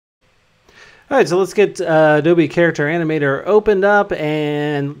All right, so let's get Adobe Character Animator opened up,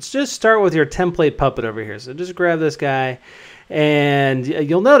 and let's just start with your template puppet over here. So just grab this guy, and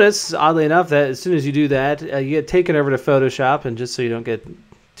you'll notice, oddly enough, that as soon as you do that, you get taken over to Photoshop, and just so you don't get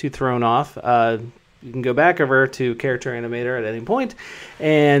too thrown off, you can go back over to Character Animator at any point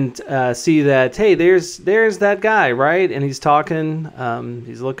and see that, hey, there's that guy, right? And he's talking,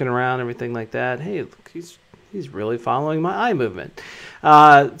 he's looking around, everything like that. Hey, look, he's really following my eye movement.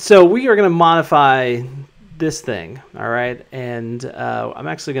 So we are going to modify this thing, all right? And I'm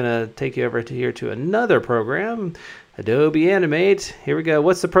actually going to take you over to here to another program, Adobe Animate. Here we go.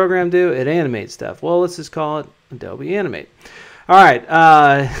 What's the program do? It animates stuff. Well, let's just call it Adobe Animate. All right,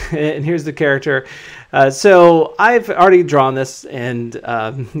 and here's the character. So I've already drawn this, and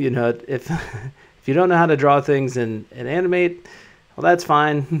you know, if you don't know how to draw things in Animate, well, that's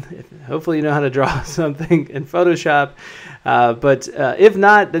fine. Hopefully you know how to draw something in Photoshop. But if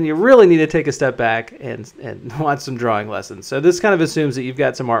not, then you really need to take a step back and watch some drawing lessons. So this kind of assumes that you've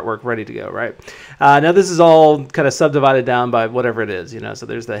got some artwork ready to go, right? Now this is all kind of subdivided down by whatever it is, you know. So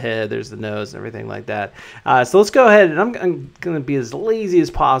there's the head, there's the nose, and everything like that. So let's go ahead, and I'm going to be as lazy as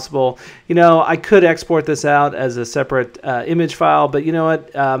possible. You know, I could export this out as a separate image file, but you know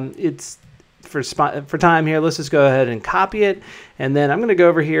what? It's for time here, let's just go ahead and copy it, and then I'm going to go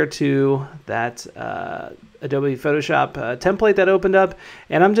over here to that Adobe Photoshop template that opened up,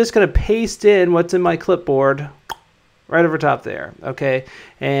 and I'm just going to paste in what's in my clipboard right over top there, okay?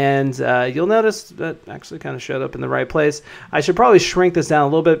 And you'll notice that actually kind of showed up in the right place. I should probably shrink this down a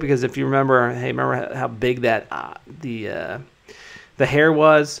little bit, because if you remember, hey, remember how big that the hair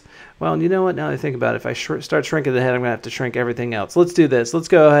was? Well, you know what? Now that I think about it, if I start shrinking the head, I'm going to have to shrink everything else. Let's do this. Let's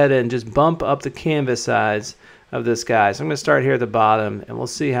go ahead and just bump up the canvas size of this guy. So I'm going to start here at the bottom, and we'll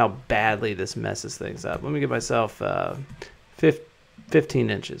see how badly this messes things up. Let me give myself 15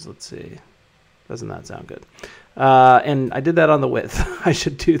 inches. Let's see. Doesn't that sound good? And I did that on the width. I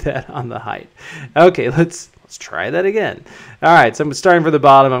should do that on the height. Okay, let's try that again. All right, so I'm starting for the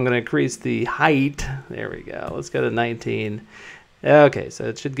bottom. I'm going to increase the height. There we go. Let's go to 19. Okay, so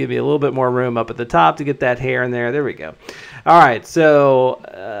it should give you a little bit more room up at the top to get that hair in there. There we go. All right, so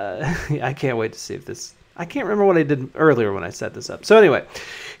I can't wait to see if this... I can't remember what I did earlier when I set this up. So anyway,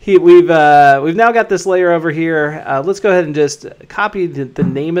 we've now got this layer over here. Let's go ahead and just copy the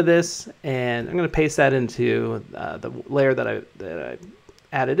name of this, and I'm going to paste that into the layer that I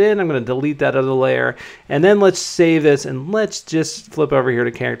added in. I'm going to delete that other layer, and then let's save this, and let's just flip over here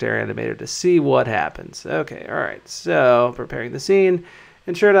to Character Animator to see what happens. Okay, all right, so preparing the scene,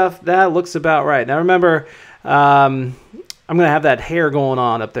 and sure enough, that looks about right. Now remember, I'm going to have that hair going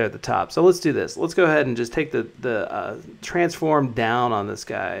on up there at the top. So let's do this. Let's go ahead and just take the transform down on this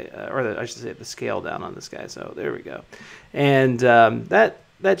guy, I should say the scale down on this guy. So there we go. And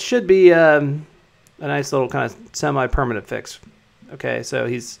that should be a nice little kind of semi-permanent fix. Okay, so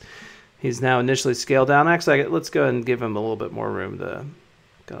he's now initially scaled down. Actually, let's go ahead and give him a little bit more room to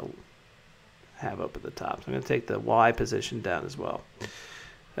kind of have up at the top. So I'm going to take the Y position down as well.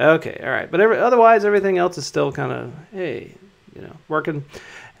 Okay, all right. But otherwise, everything else is still kind of, hey, you know, working.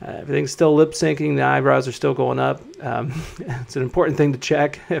 Everything's still lip syncing. The eyebrows are still going up. It's an important thing to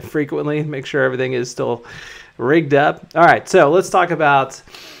check frequently. Make sure everything is still rigged up. All right, so let's talk about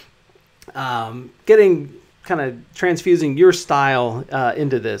getting kind of transfusing your style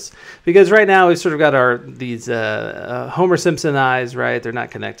into this, because right now we've sort of got these Homer Simpson eyes, right? They're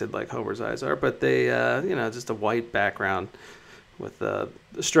not connected like Homer's eyes are, but they you know, just a white background with the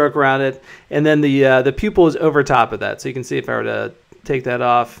stroke around it, and then the pupil is over top of that. So you can see if I were to take that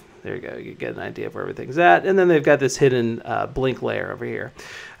off, there you go, you get an idea of where everything's at. And then they've got this hidden blink layer over here.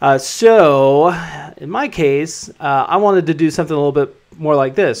 So in my case, I wanted to do something a little bit more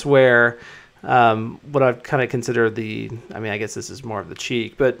like this, where what I've kind of considered I mean, I guess this is more of the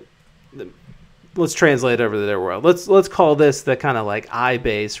cheek, but let's translate over to their world. Let's call this the kind of like eye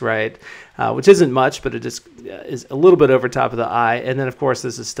base, right? Which isn't much, but it just is a little bit over top of the eye. And then, of course,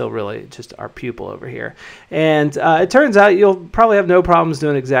 this is still really just our pupil over here. And it turns out you'll probably have no problems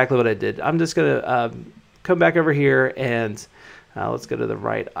doing exactly what I did. I'm just going to come back over here, and let's go to the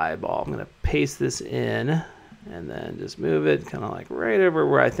right eyeball. I'm going to paste this in, and then just move it kind of like right over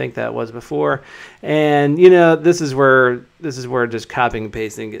where I think that was before. And, you know, this is where just copying and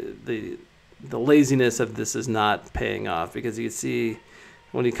pasting, the laziness of this is not paying off, because you can see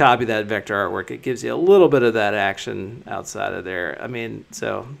when you copy that vector artwork, it gives you a little bit of that action outside of there. I mean,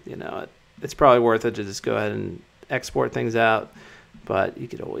 so, you know, it's probably worth it to just go ahead and export things out, but you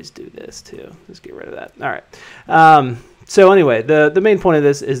could always do this too. Just get rid of that. All right. So anyway, the main point of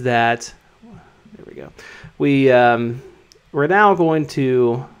this is that, there we go. We're now going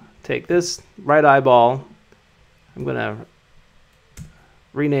to take this right eyeball. I'm going to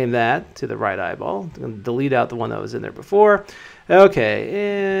rename that to the right eyeball. I'm going to delete out the one that was in there before.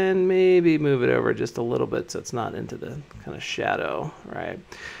 Okay, and maybe move it over just a little bit so it's not into the kind of shadow, right?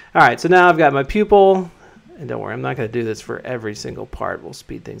 All right, so now I've got my pupil. And don't worry, I'm not going to do this for every single part. We'll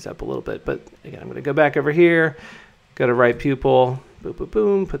speed things up a little bit. But again, I'm going to go back over here, go to right pupil, boom, boom,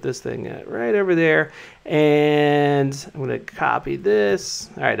 boom, put this thing right over there. And I'm going to copy this.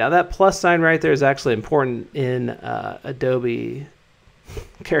 All right, now that plus sign right there is actually important in Adobe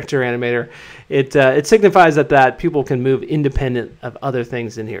Character Animator. It signifies that pupil can move independent of other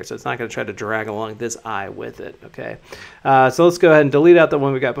things in here, so it's not going to try to drag along this eye with it. Okay, so let's go ahead and delete out the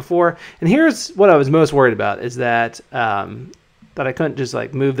one we got before. And here's what I was most worried about, is that that I couldn't just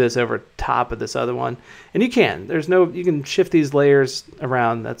like move this over top of this other one. And you can. You can shift these layers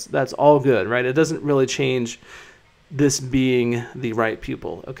around. That's all good, right? It doesn't really change this being the right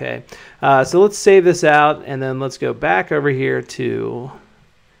pupil. Okay, so let's save this out, and then let's go back over here to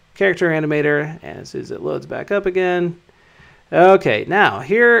Character Animator, and as soon as it loads back up again. Okay, now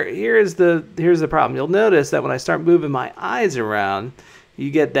here's the problem. You'll notice that when I start moving my eyes around, you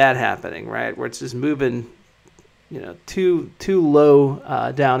get that happening, right? Where it's just moving, too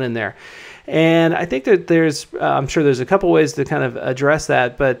low down in there. And I think that I'm sure there's a couple ways to kind of address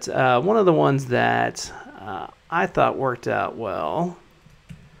that, but one of the ones that I thought worked out well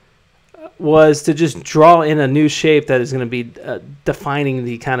was to just draw in a new shape that is going to be defining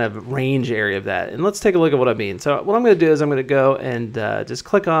the kind of range area of that. And let's take a look at what I mean. So what I'm going to do is I'm going to go and just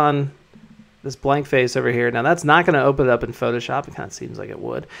click on this blank face over here. Now that's not going to open it up in Photoshop. It kind of seems like it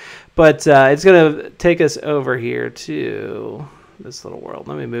would. But it's going to take us over here to this little world.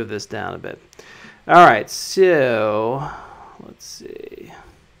 Let me move this down a bit. All right, so let's see.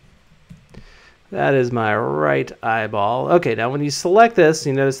 That is my right eyeball. Okay, now when you select this,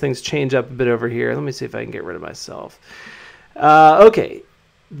 you notice things change up a bit over here. Let me see if I can get rid of myself. Okay,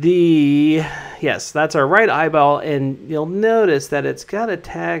 yes, that's our right eyeball, and you'll notice that it's got a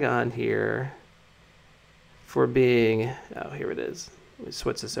tag on here for being, oh, here it is. Let me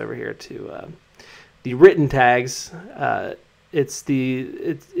switch this over here to the written tags. It's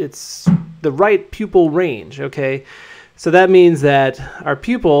the right pupil range, okay? So that means that our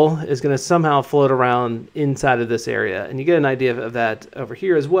pupil is going to somehow float around inside of this area. And you get an idea of that over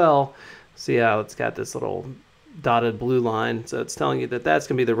here as well. See how it's got this little dotted blue line. So it's telling you that that's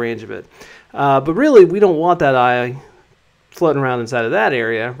going to be the range of it. But really, we don't want that eye floating around inside of that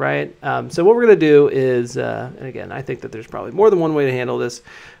area, right? So what we're going to do is, and again, I think that there's probably more than one way to handle this,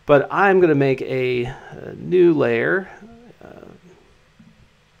 but I'm going to make a new layer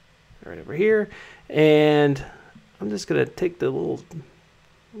right over here. And I'm just going to take the little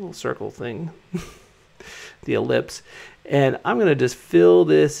circle thing, the ellipse, and I'm going to just fill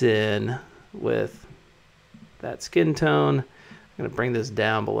this in with that skin tone. I'm going to bring this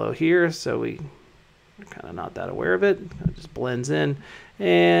down below here so we're kind of not that aware of it. It just blends in,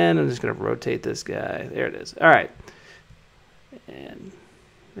 and I'm just going to rotate this guy. There it is. All right, and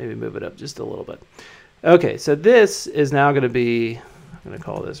maybe move it up just a little bit. Okay, so this is now going to be, I'm going to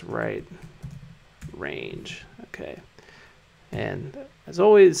call this right range. Okay, and as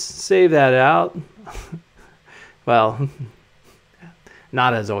always, save that out. Well,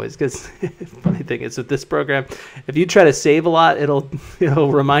 not as always, because funny thing is with this program, if you try to save a lot, it'll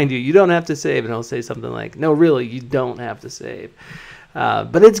remind you don't have to save, and it'll say something like, no, really, you don't have to save.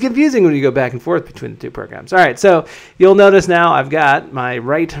 But it's confusing when you go back and forth between the two programs. All right, so you'll notice now I've got my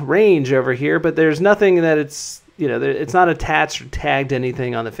right range over here, but there's nothing that it's not attached or tagged to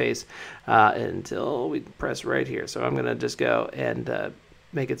anything on the face until we press right here. So I'm going to just go and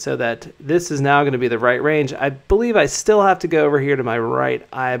make it so that this is now going to be the right range. I believe I still have to go over here to my right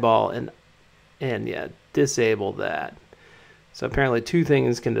eyeball and yeah, disable that. So apparently two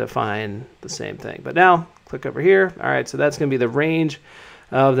things can define the same thing. But now click over here. All right, so that's going to be the range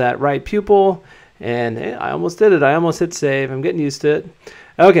of that right pupil. And hey, I almost did it. I almost hit save. I'm getting used to it.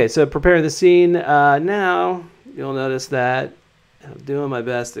 Okay, so preparing the scene. Now you'll notice that I'm doing my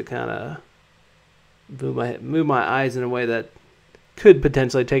best to kind of move my eyes in a way that could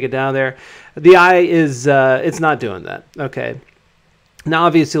potentially take it down there. The eye is, it's not doing that. Okay. Now,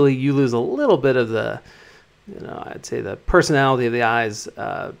 obviously, you lose a little bit of the, I'd say the personality of the eyes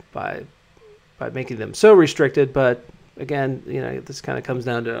by making them so restricted. But again, this kind of comes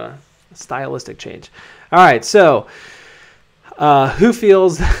down to a stylistic change. All right, so who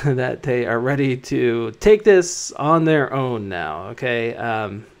feels that they are ready to take this on their own now? Okay.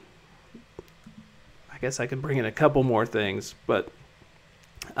 I guess I can bring in a couple more things, but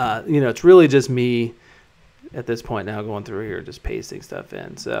it's really just me at this point now going through here, just pasting stuff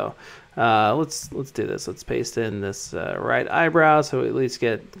in. So let's do this. Let's paste in this right eyebrow, so we at least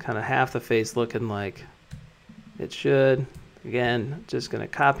get kind of half the face looking like it should. Again, just going to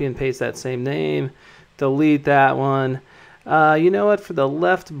copy and paste that same name, delete that one. You know what? For the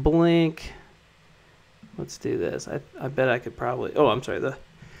left blink, let's do this. I bet I could probably. Oh, I'm sorry.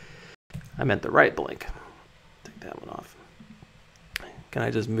 I meant the right blink. Take that one off. Can I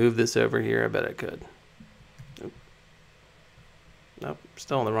just move this over here? I bet I could. Nope,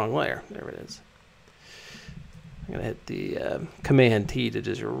 still in the wrong layer. There it is. I'm going to hit the Command T to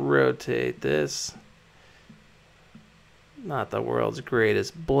just rotate this. Not the world's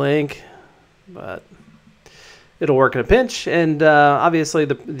greatest blink, but it'll work in a pinch. And obviously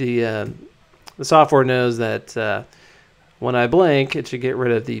the software knows that when I blink, it should get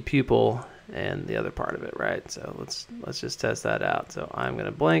rid of the pupil and the other part of it, right? So let's just test that out. So I'm going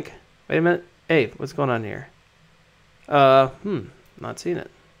to blink. Wait a minute. Hey, what's going on here? Not seeing it.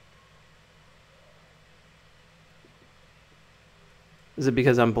 Is it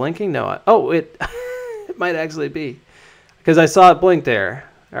because I'm blinking? No. It it might actually be because I saw it blink there.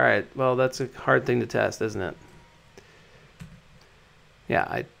 All right. Well, that's a hard thing to test, isn't it? Yeah,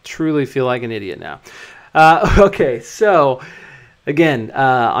 I truly feel like an idiot now. Okay, so again,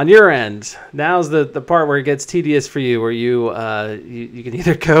 on your end, now's the part where it gets tedious for you, where you can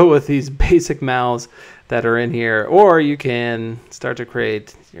either go with these basic mouths that are in here, or you can start to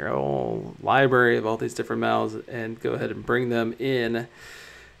create your own library of all these different mouths and go ahead and bring them in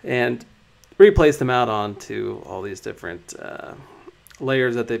and replace them out onto all these different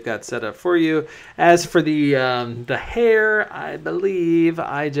layers that they've got set up for you. As for the hair, I believe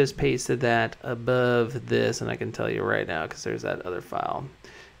I just pasted that above this, and I can tell you right now because there's that other file.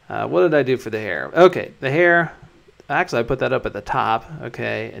 What did I do for the hair? Okay, the hair, actually I put that up at the top,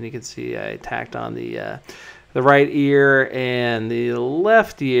 okay, and you can see I tacked on the right ear, and the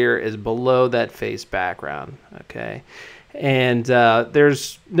left ear is below that face background, okay. And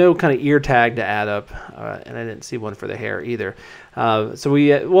there's no kind of ear tag to add up, and I didn't see one for the hair either. So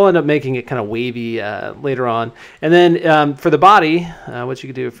we'll end up making it kind of wavy later on. And then for the body, what you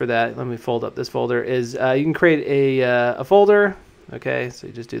can do for that, let me fold up this folder, is you can create a folder. Okay, so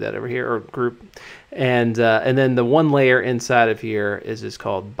you just do that over here, or group. And then the one layer inside of here is just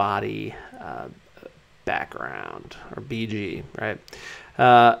called body background, or BG, right?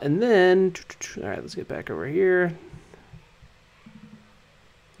 And then, all right, let's get back over here.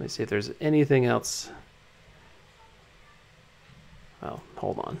 Let me see if there's anything else. Well,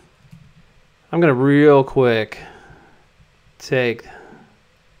 hold on. I'm going to real quick see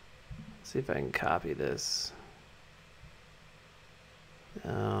if I can copy this.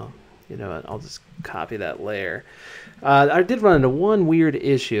 Oh, you know what? I'll just copy that layer. I did run into one weird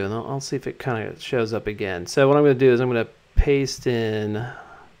issue, and I'll see if it kind of shows up again. So what I'm going to do is I'm going to paste in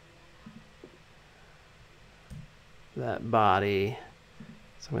that body.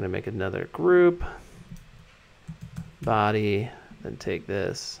 So I'm going to make another group, body, then take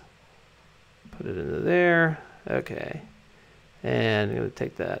this, put it into there. Okay. And I'm going to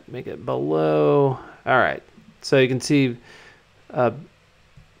take that, make it below. All right. So you can see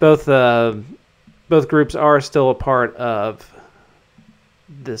both groups are still a part of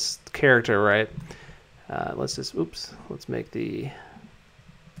this character, right? Let's make the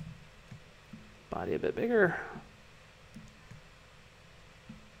body a bit bigger.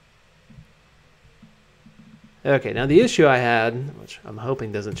 Okay, now the issue I had, which I'm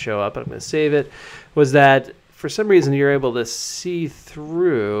hoping doesn't show up, but I'm going to save it, was that for some reason you're able to see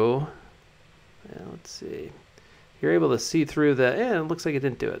through. Let's see. You're able to see through the. It looks like it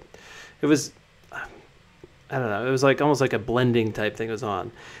didn't do it. It was, I don't know. It was like almost like a blending type thing was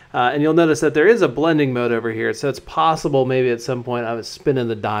on, and you'll notice that there is a blending mode over here. So it's possible maybe at some point I was spinning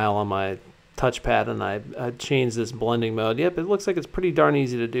the dial on my touchpad and I changed this blending mode. Yep, it looks like it's pretty darn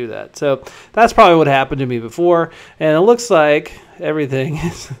easy to do that. So that's probably what happened to me before, and it looks like everything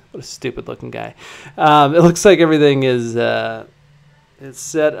is what a stupid looking guy. It looks like everything is it's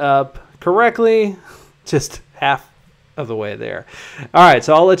set up correctly, just half of the way there. All right,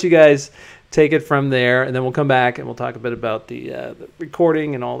 so I'll let you guys take it from there, and then we'll come back and we'll talk a bit about the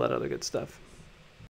recording and all that other good stuff.